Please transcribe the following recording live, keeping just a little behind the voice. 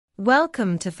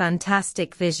Welcome to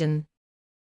Fantastic Vision.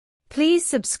 Please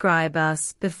subscribe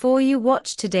us before you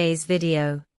watch today's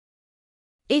video.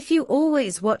 If you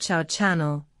always watch our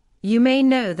channel, you may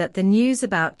know that the news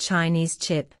about Chinese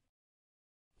chip.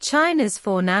 China's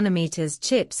 4nm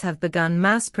chips have begun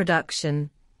mass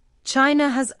production. China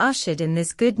has ushered in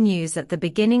this good news at the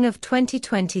beginning of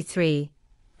 2023,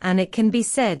 and it can be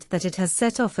said that it has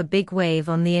set off a big wave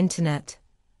on the internet.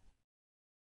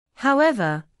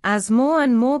 However, as more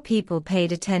and more people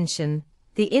paid attention,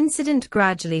 the incident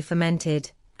gradually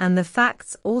fermented, and the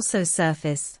facts also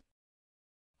surfaced.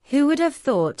 Who would have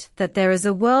thought that there is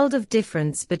a world of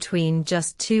difference between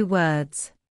just two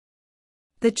words?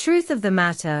 The truth of the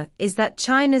matter is that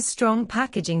China's strong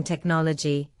packaging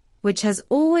technology, which has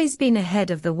always been ahead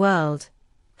of the world,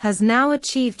 has now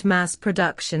achieved mass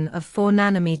production of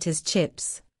 4nm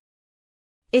chips.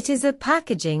 It is a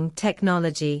packaging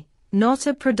technology, not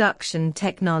a production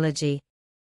technology.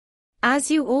 As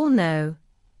you all know,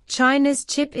 China's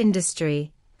chip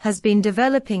industry has been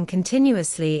developing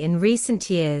continuously in recent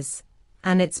years,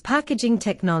 and its packaging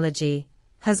technology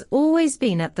has always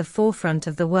been at the forefront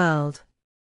of the world.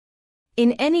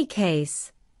 In any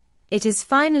case, it is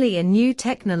finally a new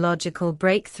technological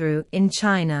breakthrough in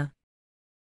China.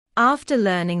 After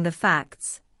learning the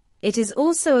facts, it is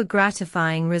also a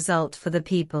gratifying result for the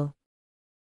people.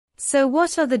 So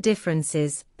what are the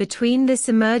differences between this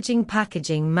emerging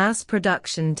packaging mass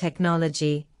production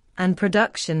technology and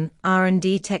production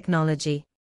R&D technology?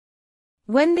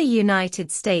 When the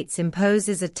United States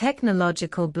imposes a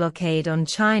technological blockade on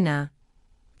China,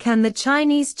 can the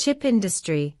Chinese chip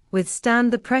industry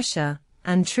withstand the pressure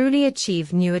and truly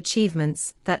achieve new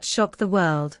achievements that shock the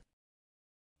world?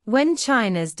 When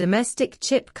China's domestic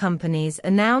chip companies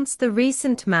announced the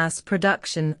recent mass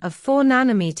production of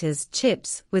 4nm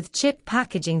chips with chip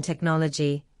packaging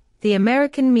technology, the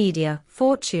American media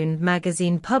Fortune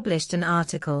magazine published an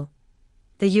article.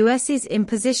 The US's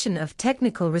imposition of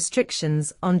technical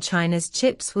restrictions on China's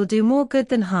chips will do more good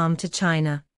than harm to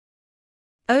China.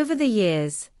 Over the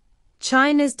years,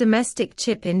 China's domestic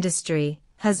chip industry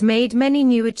has made many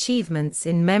new achievements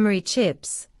in memory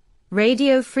chips,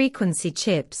 radio frequency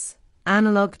chips,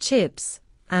 analog chips,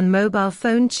 and mobile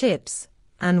phone chips,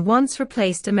 and once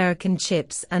replaced American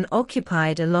chips and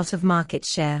occupied a lot of market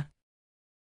share.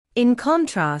 In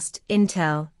contrast,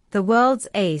 Intel, the world's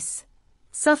ace,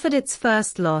 suffered its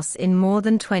first loss in more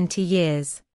than 20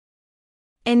 years.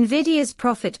 Nvidia's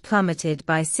profit plummeted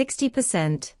by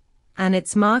 60%, and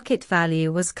its market value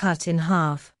was cut in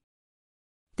half.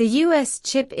 The US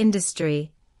chip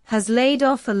industry has laid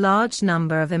off a large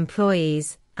number of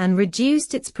employees and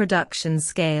reduced its production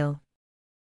scale.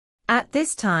 At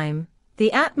this time,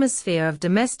 the atmosphere of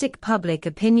domestic public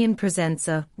opinion presents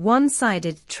a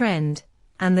one-sided trend,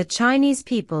 and the Chinese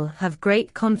people have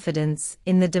great confidence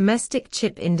in the domestic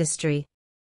chip industry.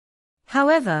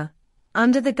 However,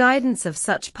 under the guidance of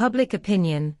such public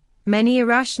opinion, many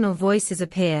irrational voices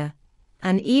appear,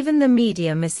 and even the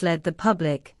media misled the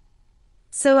public.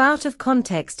 So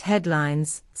out-of-context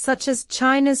headlines, such as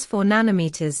China's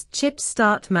 4nm chips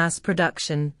start mass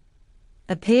production,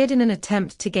 appeared in an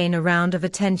attempt to gain a round of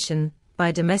attention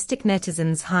by domestic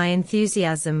netizens' high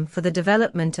enthusiasm for the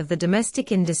development of the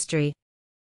domestic industry.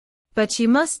 But you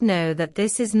must know that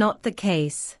this is not the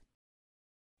case.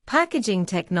 Packaging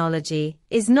technology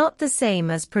is not the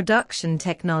same as production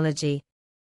technology.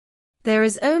 There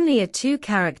is only a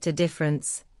two-character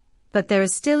difference, but there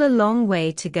is still a long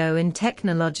way to go in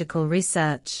technological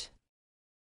research.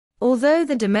 Although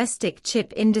the domestic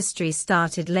chip industry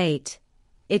started late,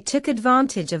 it took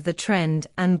advantage of the trend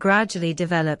and gradually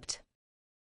developed.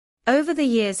 Over the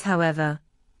years, however,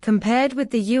 compared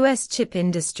with the US chip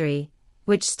industry,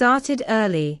 which started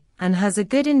early and has a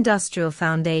good industrial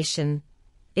foundation,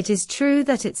 it is true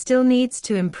that it still needs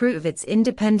to improve its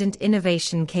independent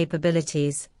innovation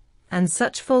capabilities. And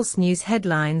such false news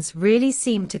headlines really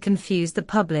seem to confuse the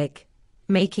public,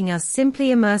 making us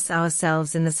simply immerse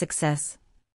ourselves in the success,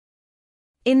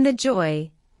 in the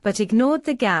joy, but ignored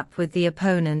the gap with the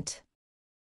opponent.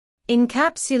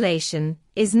 Encapsulation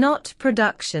is not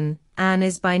production and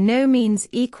is by no means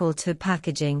equal to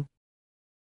packaging.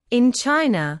 In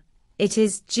China, it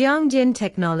is Jiangdian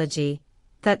technology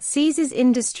that seizes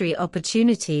industry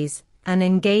opportunities and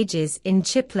engages in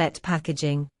chiplet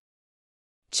packaging.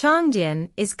 Changdian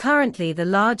is currently the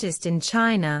largest in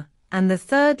China and the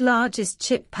third largest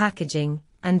chip packaging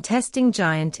and testing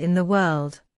giant in the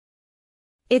world.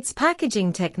 Its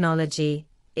packaging technology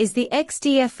is the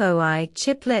XDFOI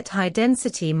chiplet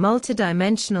high-density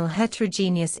multidimensional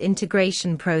heterogeneous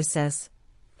integration process,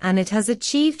 and it has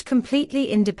achieved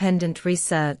completely independent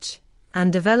research,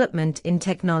 and development in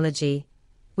technology,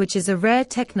 which is a rare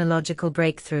technological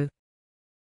breakthrough.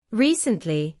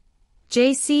 Recently,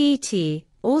 JCET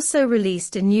also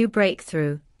released a new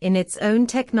breakthrough in its own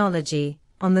technology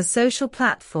on the social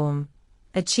platform,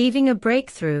 achieving a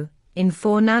breakthrough in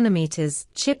 4 nanometers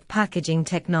chip packaging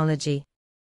technology.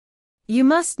 You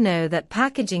must know that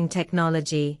packaging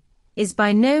technology is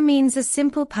by no means a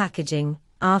simple packaging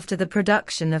after the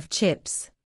production of chips.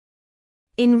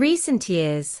 In recent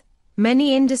years,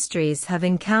 many industries have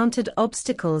encountered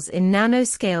obstacles in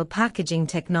nanoscale packaging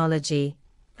technology,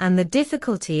 and the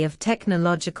difficulty of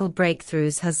technological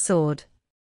breakthroughs has soared.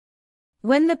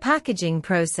 When the packaging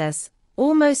process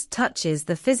almost touches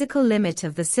the physical limit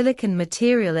of the silicon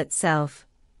material itself,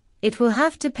 it will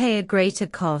have to pay a greater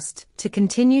cost to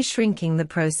continue shrinking the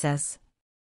process.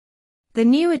 The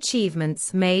new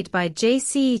achievements made by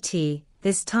JCET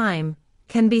this time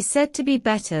can be said to be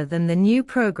better than the new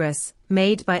progress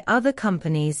made by other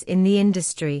companies in the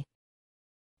industry.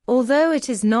 Although it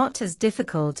is not as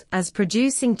difficult as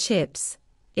producing chips,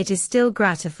 it is still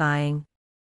gratifying.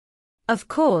 Of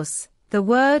course, the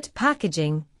word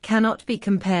packaging cannot be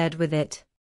compared with it.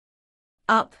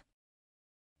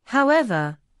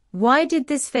 However, why did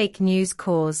this fake news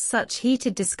cause such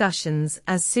heated discussions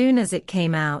as soon as it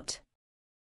came out?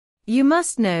 You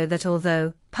must know that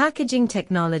although packaging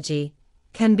technology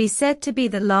can be said to be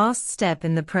the last step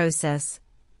in the process,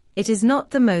 it is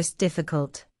not the most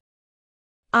difficult.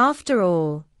 After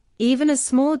all, even a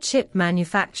small chip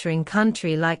manufacturing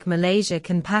country like Malaysia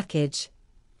can package,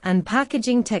 and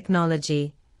packaging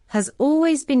technology has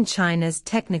always been China's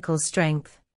technical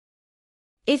strength.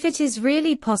 If it is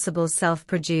really possible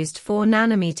self-produced 4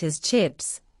 nanometers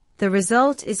chips, the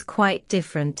result is quite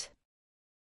different.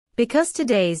 Because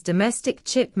today's domestic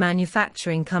chip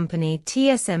manufacturing company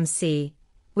TSMC,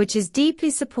 which is deeply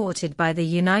supported by the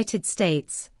United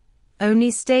States,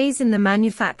 only stays in the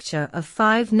manufacture of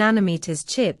 5 nanometers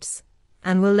chips,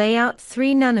 and will lay out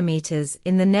 3 nanometers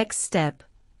in the next step,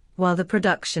 while the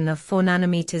production of 4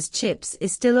 nanometers chips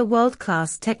is still a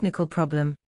world-class technical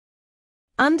problem.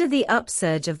 Under the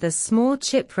upsurge of the small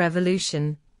chip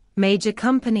revolution, major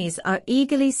companies are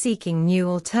eagerly seeking new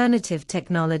alternative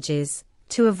technologies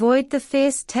to avoid the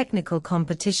fierce technical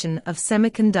competition of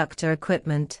semiconductor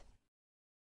equipment.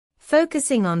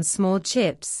 Focusing on small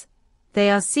chips, they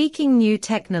are seeking new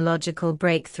technological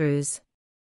breakthroughs.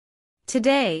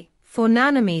 Today, 4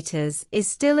 nanometers is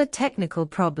still a technical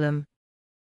problem.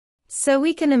 So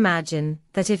we can imagine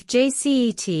that if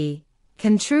JCET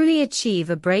can truly achieve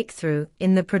a breakthrough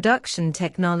in the production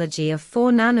technology of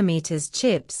 4 nanometers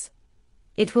chips,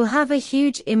 it will have a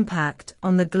huge impact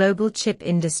on the global chip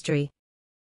industry.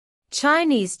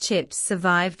 Chinese chips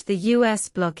survived the US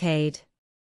blockade.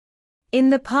 In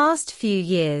the past few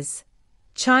years,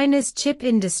 China's chip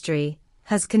industry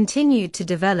has continued to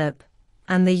develop,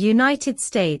 and the United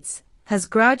States has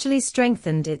gradually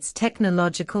strengthened its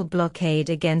technological blockade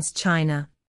against China.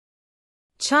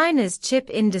 China's chip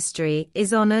industry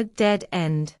is on a dead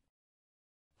end.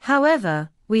 However,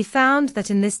 we found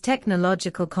that in this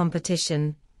technological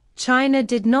competition, China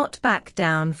did not back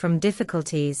down from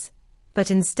difficulties,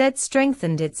 but instead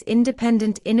strengthened its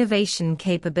independent innovation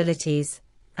capabilities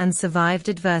and survived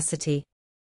adversity.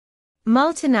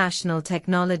 Multinational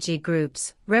technology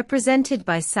groups, represented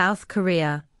by South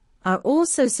Korea, are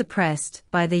also suppressed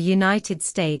by the United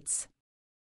States.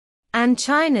 And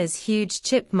China's huge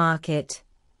chip market,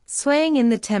 swaying in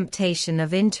the temptation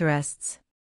of interests.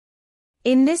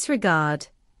 In this regard,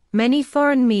 many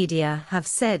foreign media have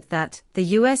said that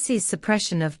the US's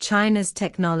suppression of China's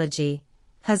technology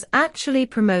has actually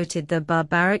promoted the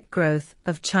barbaric growth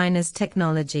of China's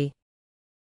technology.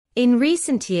 In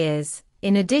recent years,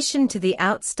 in addition to the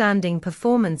outstanding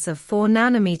performance of 4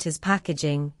 nanometers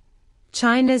packaging,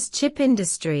 China's chip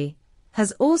industry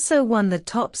has also won the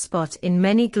top spot in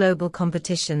many global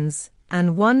competitions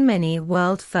and won many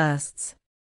world firsts.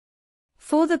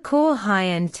 For the core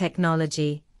high-end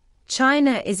technology,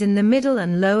 China is in the middle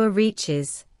and lower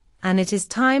reaches, and it is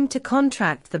time to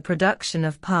contract the production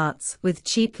of parts with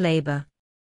cheap labor.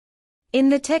 In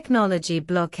the technology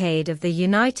blockade of the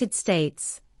United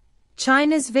States,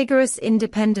 China's vigorous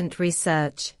independent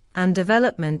research and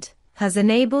development has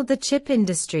enabled the chip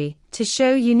industry to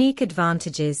show unique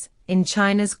advantages in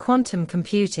China's quantum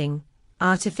computing,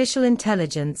 artificial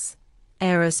intelligence,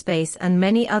 aerospace and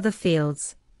many other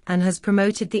fields, and has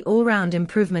promoted the all-round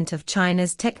improvement of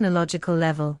China's technological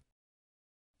level.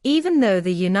 Even though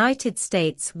the United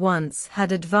States once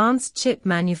had advanced chip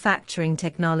manufacturing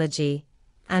technology,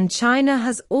 and China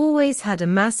has always had a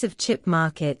massive chip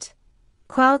market,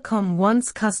 Qualcomm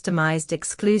once customized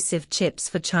exclusive chips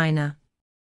for China.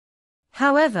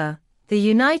 However, the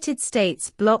United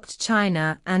States blocked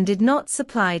China and did not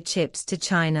supply chips to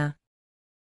China.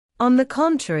 On the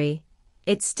contrary,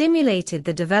 it stimulated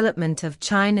the development of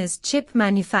China's chip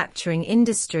manufacturing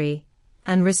industry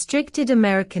and restricted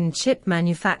American chip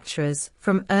manufacturers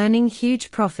from earning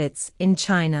huge profits in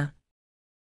China.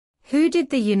 Who did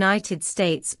the United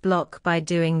States block by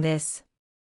doing this?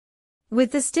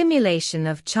 With the stimulation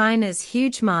of China's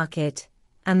huge market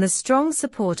and the strong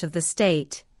support of the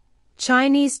state,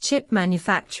 Chinese chip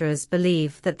manufacturers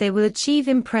believe that they will achieve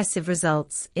impressive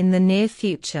results in the near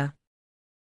future.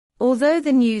 Although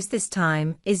the news this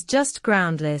time is just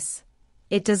groundless,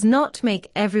 it does not make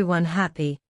everyone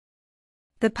happy.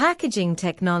 The packaging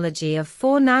technology of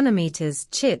 4 nanometers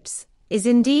chips is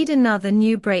indeed another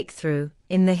new breakthrough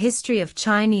in the history of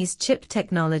Chinese chip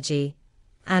technology,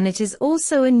 and it is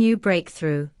also a new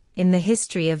breakthrough in the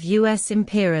history of US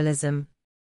imperialism.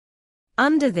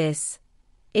 Under this,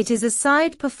 it is a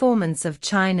side performance of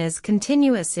China's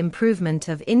continuous improvement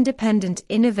of independent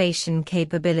innovation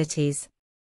capabilities.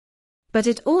 But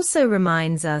it also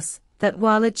reminds us that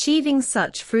while achieving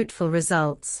such fruitful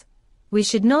results, we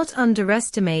should not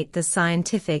underestimate the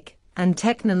scientific and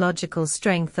technological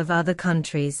strength of other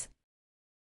countries.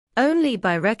 Only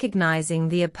by recognizing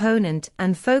the opponent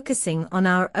and focusing on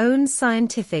our own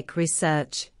scientific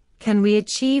research can we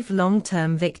achieve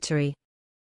long-term victory.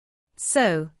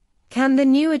 So, can the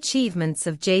new achievements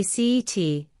of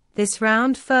JCET this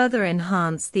round further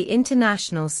enhance the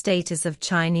international status of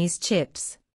Chinese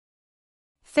chips?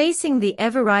 Facing the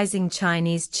ever-rising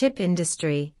Chinese chip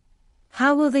industry,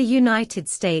 how will the United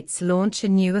States launch a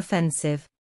new offensive?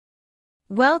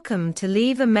 Welcome to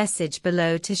leave a message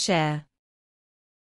below to share.